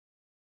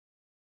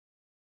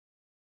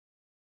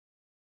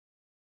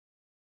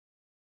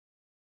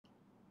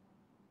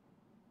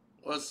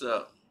What's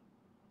up?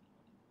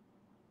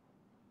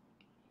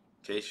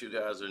 In case you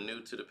guys are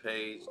new to the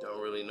page, don't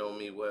really know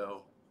me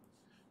well,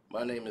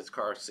 my name is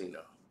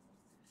Carcino.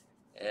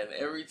 And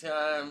every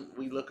time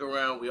we look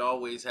around, we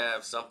always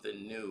have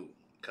something new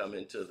come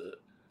into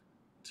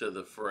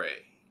the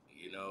fray,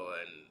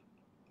 and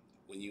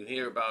when you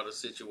hear about a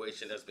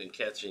situation that's been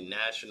catching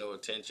national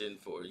attention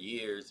for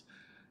years,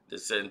 the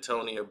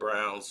Cyntonia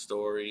Brown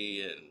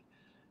story and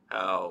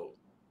how,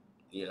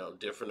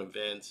 different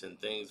events and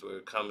things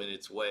were coming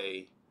its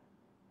way,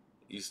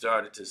 you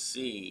started to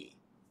see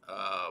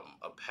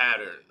a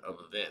pattern of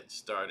events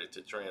started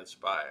to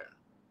transpire.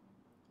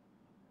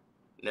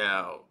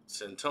 Now,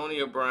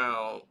 Cyntonia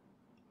Brown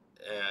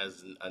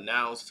has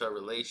announced her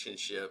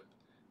relationship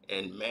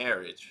and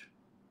marriage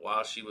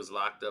while she was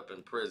locked up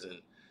in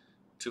prison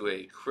to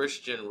a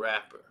Christian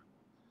rapper.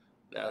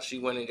 Now, she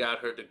went and got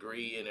her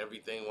degree and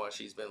everything while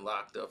she's been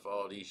locked up for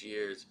all these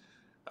years.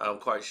 I'm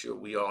quite sure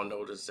we all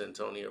know the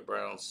Cyntonia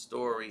Brown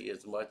story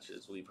as much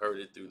as we've heard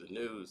it through the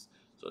news,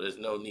 so there's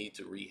no need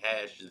to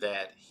rehash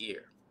that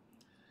here.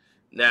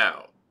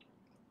 Now,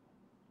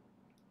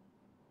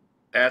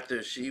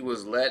 after she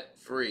was let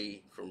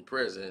free from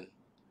prison,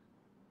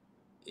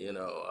 you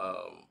know,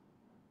 um,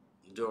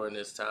 during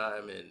this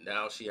time, and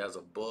now she has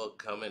a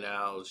book coming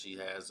out. She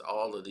has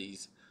all of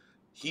these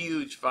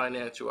huge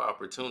financial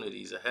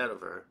opportunities ahead of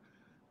her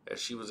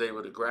as she was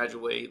able to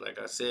graduate, like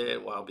I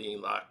said, while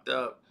being locked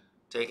up,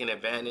 taking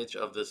advantage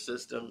of the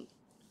system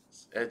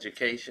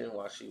education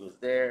while she was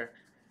there.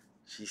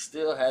 She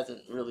still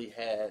hasn't really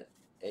had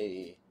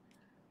a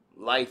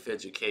life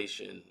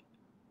education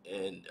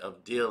and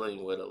of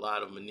dealing with a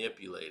lot of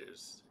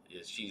manipulators.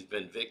 She's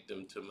been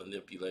victim to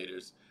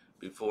manipulators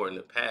before in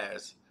the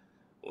past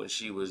when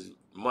she was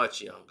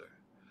much younger.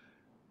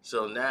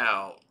 So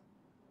now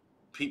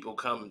people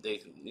come,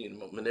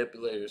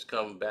 manipulators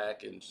come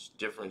back in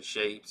different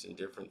shapes and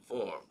different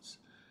forms.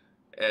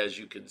 As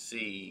you can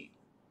see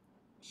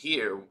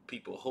here,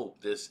 people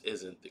hope this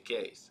isn't the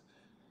case.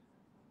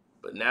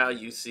 But now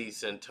you see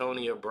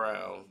Cyntonia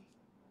Brown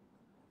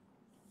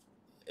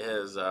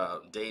is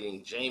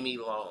dating Jamie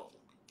Long,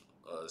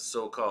 a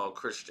so-called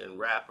Christian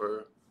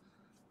rapper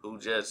who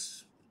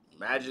just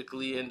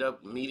magically end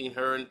up meeting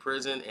her in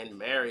prison and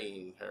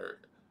marrying her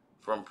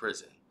from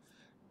prison.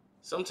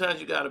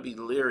 Sometimes you got to be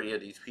leery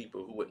of these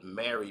people who would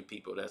marry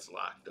people that's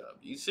locked up.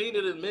 You've seen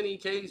it in many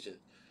occasions.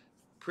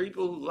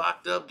 People who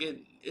locked up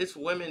it's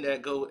women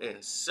that go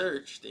and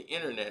search the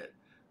internet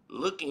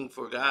looking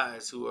for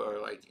guys who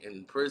are like in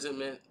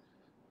imprisonment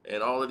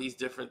and all of these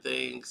different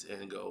things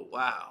and go,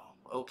 wow,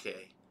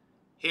 okay,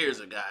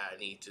 here's a guy I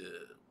need to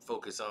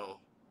focus on.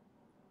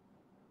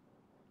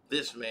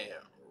 This man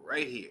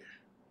right here.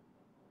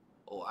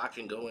 Or I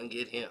can go and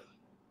get him.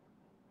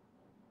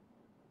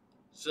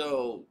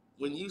 So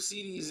when you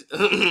see these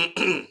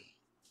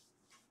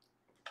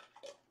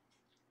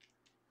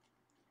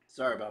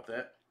sorry about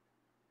that.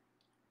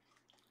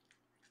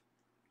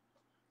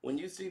 When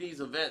you see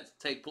these events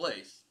take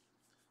place,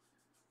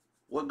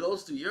 what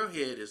goes through your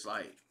head is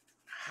like,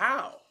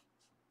 how?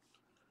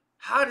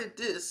 How did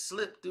this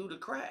slip through the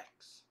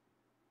cracks?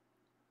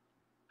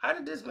 How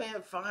did this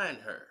man find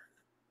her?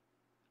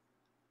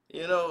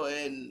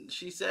 And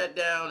she sat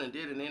down and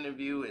did an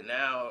interview, and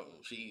now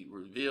she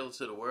revealed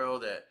to the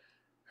world that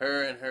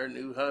her and her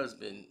new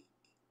husband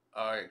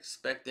are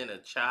expecting a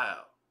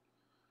child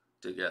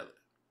together.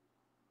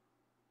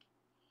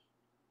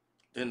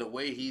 Then the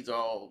way he's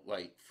all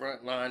like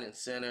front line and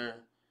center,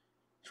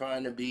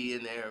 trying to be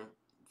in there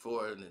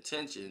for an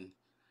attention,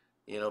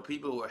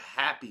 people were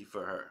happy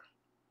for her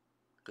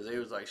because they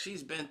was like,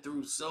 she's been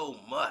through so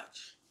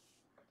much.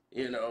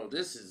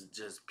 This is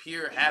just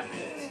pure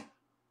happiness.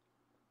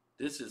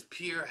 This is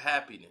pure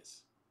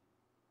happiness.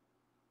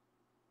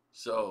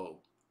 So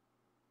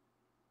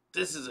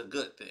this is a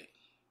good thing.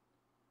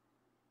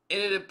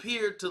 And it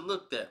appeared to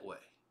look that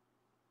way.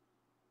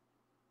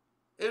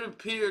 It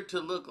appeared to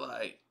look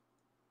like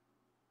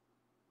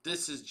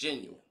this is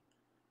genuine.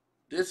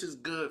 This is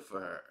good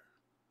for her.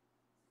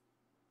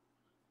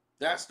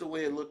 That's the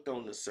way it looked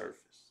on the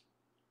surface.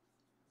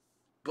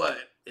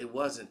 But it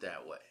wasn't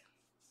that way.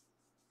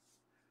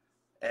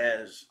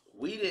 As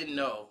we didn't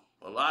know,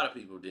 a lot of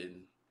people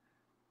didn't,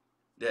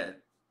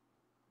 that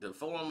the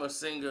former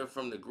singer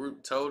from the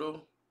group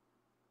Total,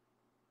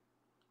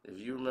 if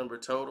you remember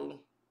Total,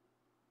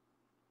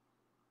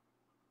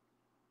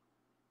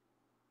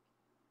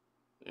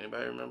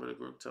 anybody remember the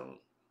group Total?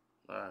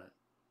 All right,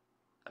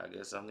 I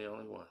guess I'm the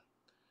only one.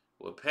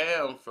 Well,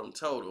 Pam from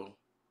Total,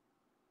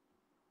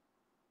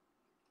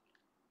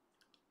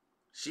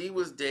 she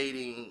was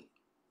dating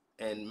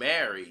and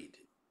married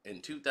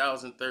in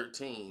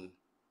 2013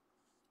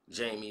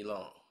 Jamie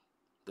Long,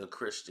 the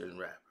Christian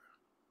rapper.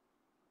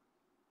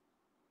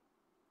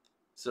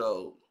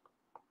 So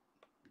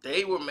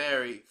they were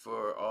married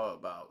for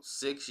about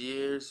 6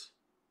 years.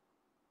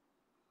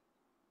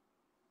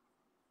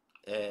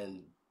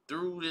 And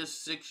through this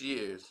 6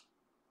 years,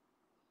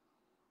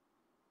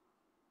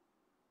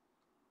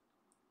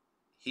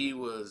 he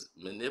was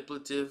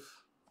manipulative,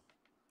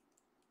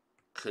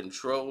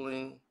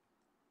 controlling,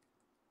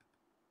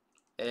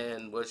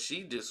 and what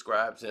she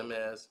describes him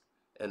as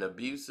an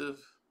abusive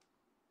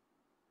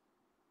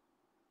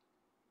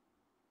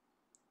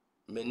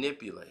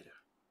manipulator.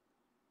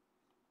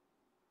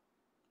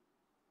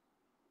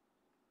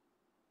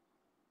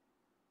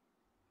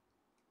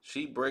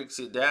 She breaks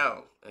it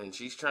down and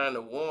she's trying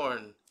to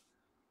warn,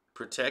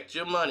 protect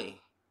your money,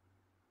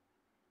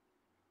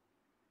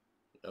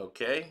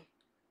 okay?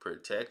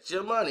 Protect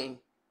your money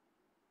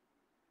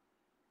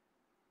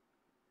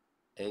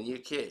and your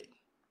kid.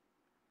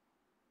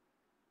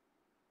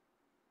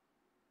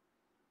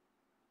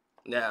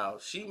 Now,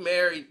 she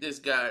married this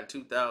guy in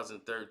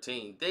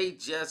 2013. They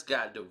just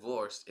got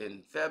divorced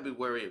in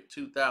February of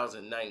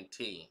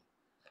 2019.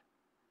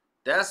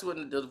 That's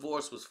when the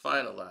divorce was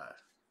finalized.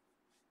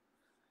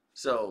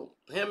 So,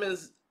 him and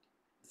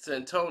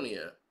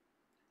Cyntonia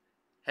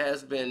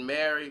has been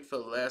married for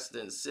less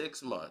than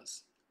 6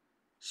 months.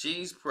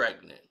 She's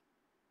pregnant.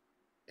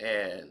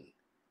 And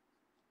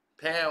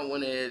Pam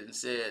went ahead and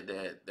said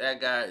that that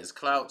guy is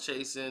clout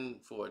chasing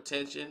for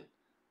attention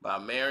by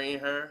marrying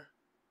her.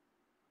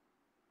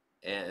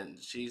 And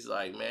she's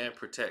like, man,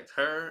 protect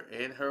her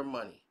and her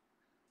money.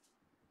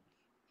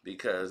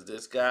 Because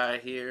this guy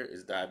here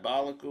is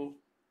diabolical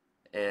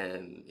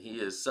and he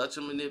is such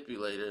a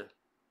manipulator.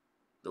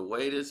 The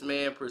way this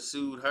man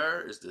pursued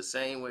her is the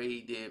same way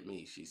he did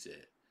me, she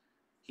said.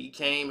 He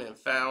came and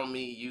found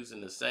me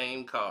using the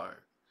same card.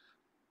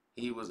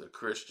 He was a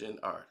Christian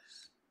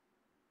artist.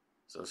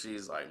 So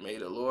she's like, may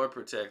the Lord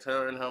protect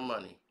her and her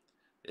money.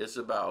 It's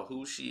about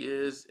who she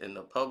is in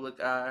the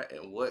public eye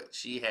and what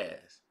she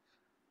has.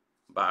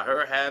 By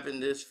her having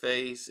this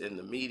face in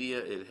the media,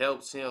 it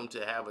helps him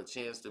to have a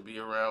chance to be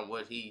around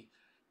what he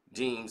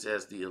deems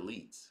as the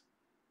elites.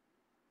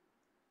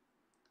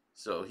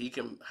 So he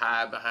can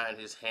hide behind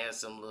his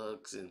handsome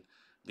looks and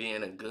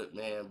being a good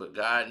man, but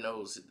God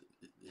knows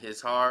his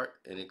heart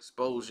and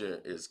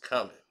exposure is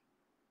coming.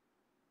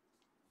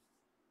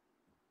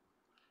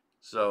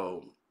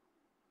 So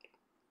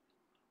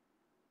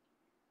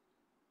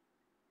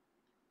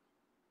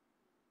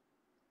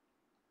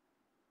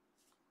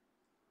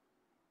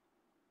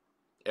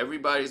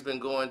everybody's been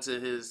going to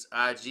his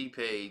IG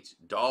page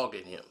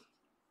dogging him.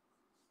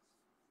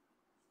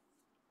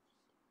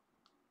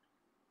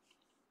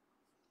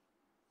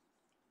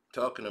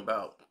 Talking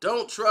about,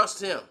 don't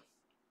trust him.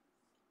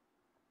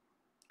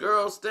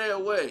 Girls, stay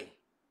away.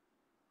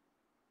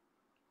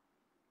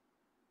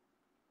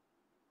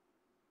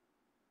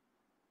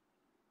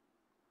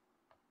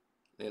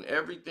 And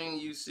everything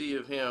you see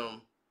of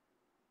him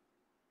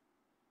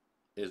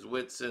is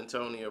with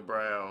Cyntonia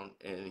Brown,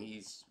 and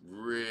he's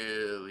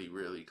really,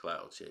 really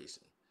clout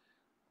chasing.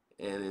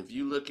 And if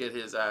you look at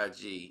his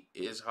IG,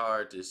 it's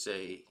hard to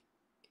say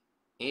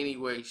any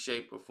way,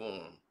 shape, or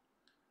form.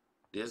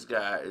 This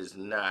guy is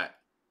not.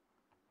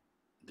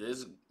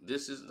 This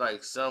is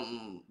like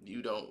something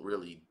you don't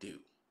really do.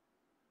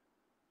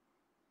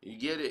 You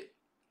get it?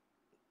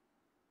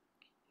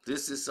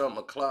 This is something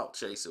a clout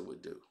chaser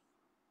would do.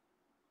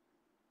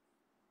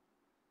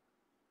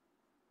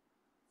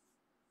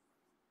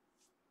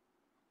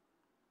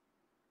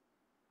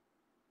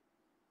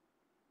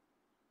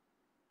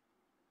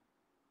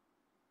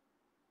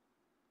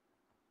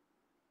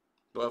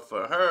 But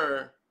for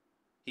her,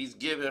 he's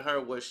giving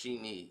her what she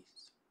needs.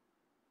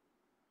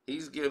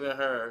 He's giving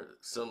her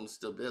some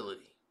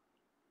stability,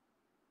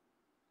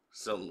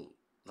 some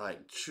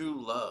like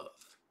true love.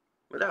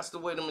 But that's the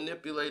way the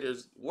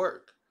manipulators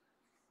work.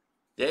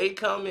 They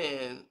come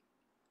in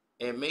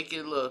and make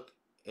it look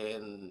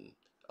and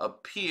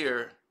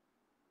appear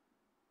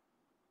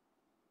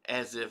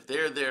as if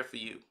they're there for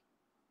you.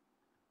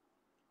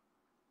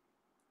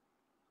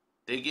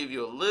 They give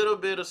you a little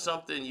bit of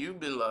something you've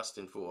been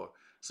lusting for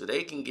so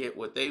they can get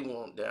what they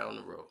want down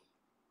the road.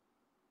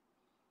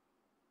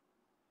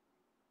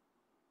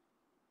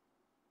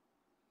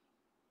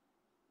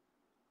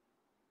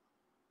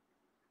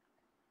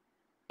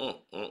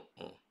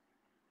 Mm-mm-mm.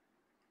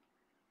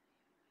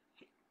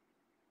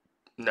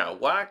 Now,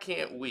 why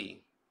can't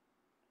we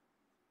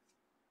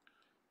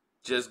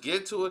just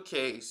get to a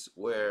case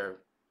where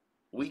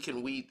we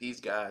can weed these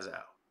guys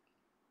out?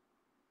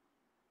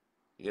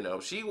 You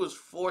know, she was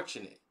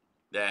fortunate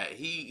that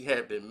he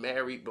had been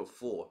married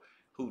before,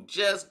 who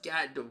just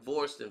got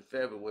divorced in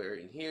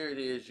February, and here it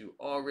is, you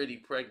already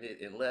pregnant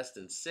in less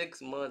than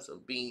 6 months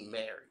of being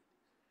married.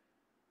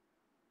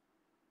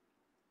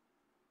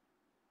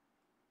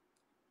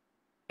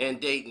 And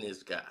dating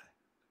this guy,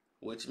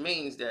 which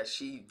means that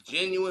she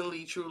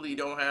genuinely, truly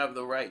don't have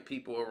the right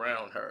people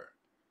around her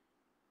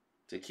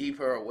to keep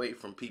her away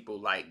from people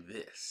like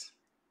this.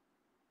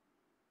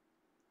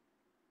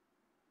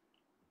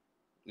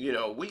 You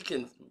know, we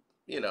can,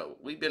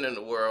 we've been in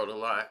the world a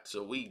lot,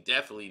 so we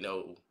definitely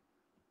know,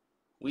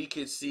 we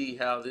could see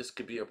how this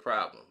could be a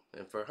problem.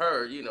 And for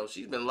her,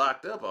 she's been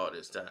locked up all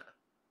this time.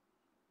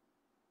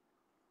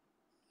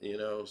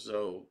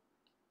 So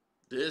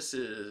this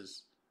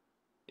is,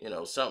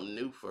 something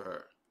new for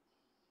her.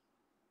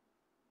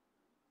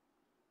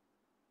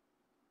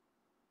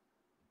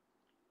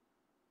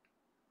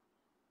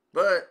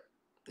 But,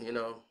 you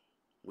know,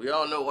 We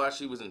all know why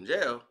she was in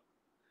jail.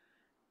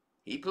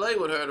 He played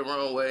with her the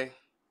wrong way.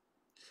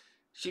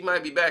 She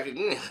might be back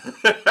again.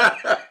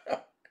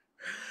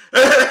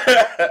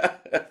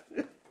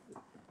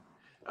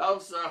 I'm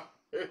sorry.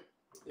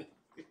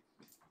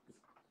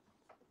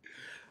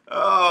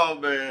 Oh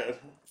man.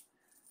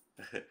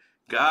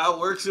 God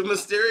works in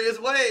mysterious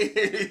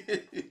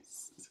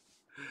ways.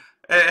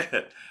 All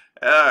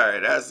right,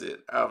 that's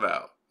it. I'm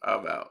out.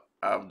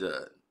 I'm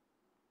done.